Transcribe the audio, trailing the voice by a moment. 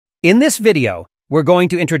In this video, we're going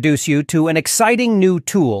to introduce you to an exciting new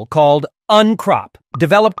tool called Uncrop,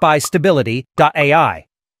 developed by Stability.ai.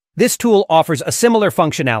 This tool offers a similar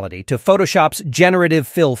functionality to Photoshop's generative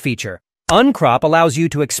fill feature. Uncrop allows you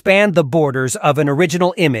to expand the borders of an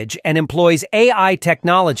original image and employs AI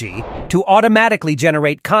technology to automatically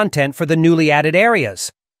generate content for the newly added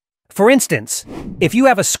areas. For instance, if you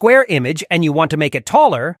have a square image and you want to make it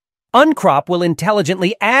taller, Uncrop will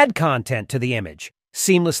intelligently add content to the image,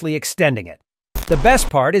 seamlessly extending it. The best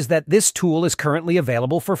part is that this tool is currently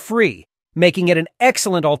available for free, making it an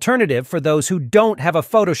excellent alternative for those who don't have a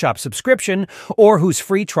Photoshop subscription or whose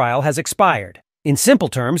free trial has expired. In simple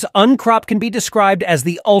terms, Uncrop can be described as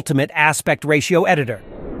the ultimate aspect ratio editor.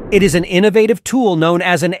 It is an innovative tool known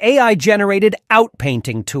as an AI-generated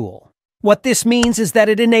outpainting tool. What this means is that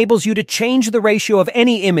it enables you to change the ratio of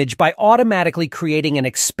any image by automatically creating an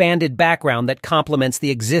expanded background that complements the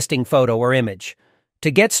existing photo or image. To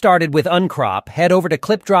get started with Uncrop, head over to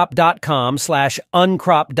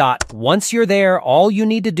clipdrop.com/uncrop. Once you're there, all you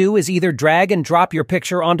need to do is either drag and drop your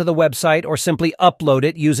picture onto the website or simply upload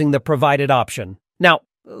it using the provided option. Now,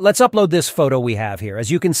 let's upload this photo we have here. As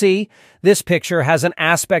you can see, this picture has an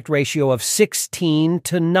aspect ratio of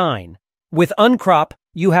 16:9. With Uncrop,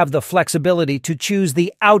 you have the flexibility to choose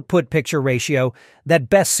the output picture ratio that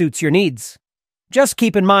best suits your needs. Just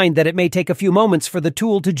keep in mind that it may take a few moments for the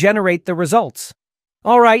tool to generate the results.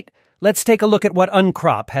 All right, let's take a look at what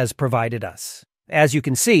Uncrop has provided us. As you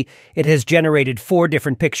can see, it has generated 4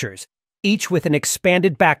 different pictures, each with an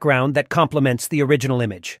expanded background that complements the original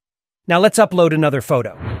image. Now let's upload another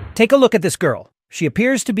photo. Take a look at this girl. She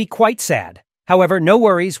appears to be quite sad. However, no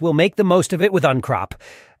worries, we'll make the most of it with Uncrop.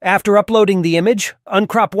 After uploading the image,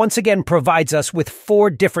 Uncrop once again provides us with 4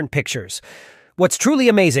 different pictures. What's truly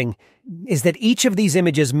amazing is that each of these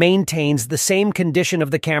images maintains the same condition of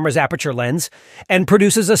the camera's aperture lens and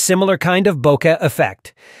produces a similar kind of bokeh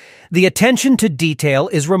effect. The attention to detail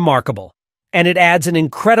is remarkable, and it adds an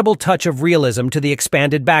incredible touch of realism to the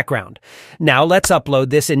expanded background. Now let's upload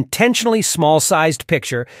this intentionally small-sized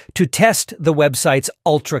picture to test the website's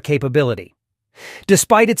ultra capability.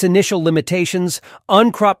 Despite its initial limitations,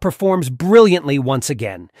 Uncrop performs brilliantly once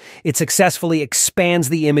again. It successfully expands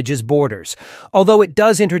the image's borders, although it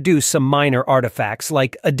does introduce some minor artifacts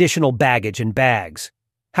like additional baggage and bags.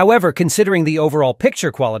 However, considering the overall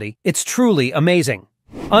picture quality, it's truly amazing.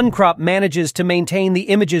 Uncrop manages to maintain the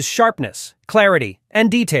image's sharpness, clarity, and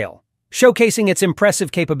detail, showcasing its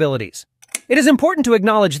impressive capabilities. It is important to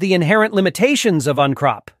acknowledge the inherent limitations of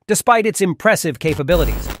Uncrop, despite its impressive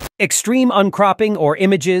capabilities. Extreme uncropping or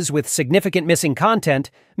images with significant missing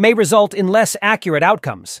content may result in less accurate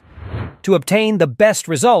outcomes. To obtain the best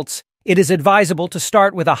results, it is advisable to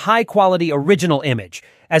start with a high-quality original image,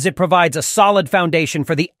 as it provides a solid foundation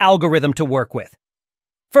for the algorithm to work with.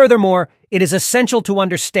 Furthermore, it is essential to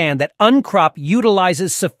understand that Uncrop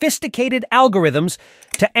utilizes sophisticated algorithms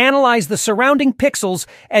to analyze the surrounding pixels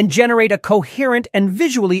and generate a coherent and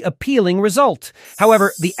visually appealing result.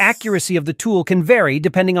 However, the accuracy of the tool can vary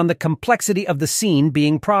depending on the complexity of the scene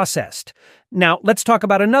being processed. Now, let's talk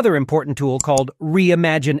about another important tool called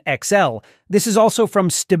Reimagine XL. This is also from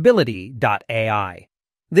Stability.ai.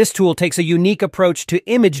 This tool takes a unique approach to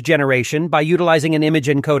image generation by utilizing an image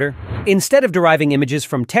encoder. Instead of deriving images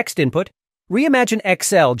from text input, Reimagine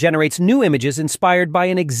XL generates new images inspired by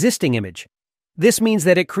an existing image. This means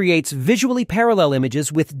that it creates visually parallel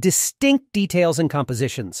images with distinct details and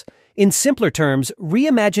compositions. In simpler terms,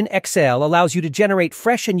 Reimagine XL allows you to generate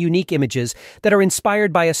fresh and unique images that are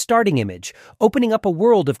inspired by a starting image, opening up a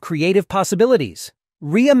world of creative possibilities.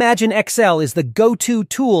 Reimagine XL is the go-to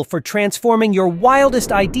tool for transforming your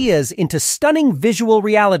wildest ideas into stunning visual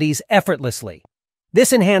realities effortlessly.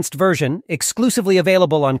 This enhanced version, exclusively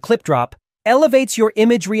available on Clipdrop, elevates your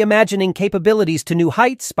image reimagining capabilities to new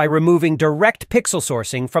heights by removing direct pixel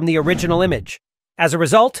sourcing from the original image. As a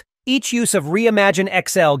result, each use of Reimagine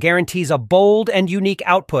XL guarantees a bold and unique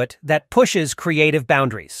output that pushes creative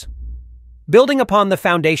boundaries. Building upon the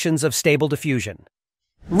foundations of Stable Diffusion,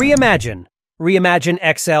 Reimagine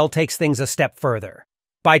XL takes things a step further.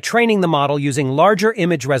 By training the model using larger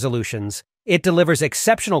image resolutions, it delivers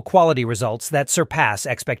exceptional quality results that surpass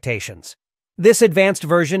expectations. This advanced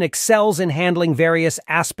version excels in handling various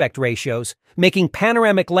aspect ratios, making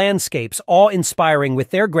panoramic landscapes awe-inspiring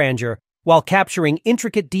with their grandeur while capturing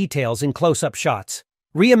intricate details in close-up shots.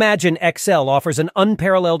 Reimagine XL offers an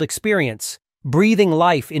unparalleled experience, breathing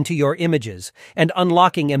life into your images and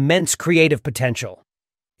unlocking immense creative potential.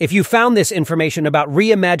 If you found this information about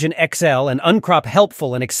Reimagine XL and Uncrop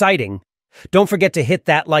helpful and exciting, don't forget to hit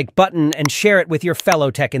that like button and share it with your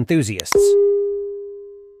fellow tech enthusiasts.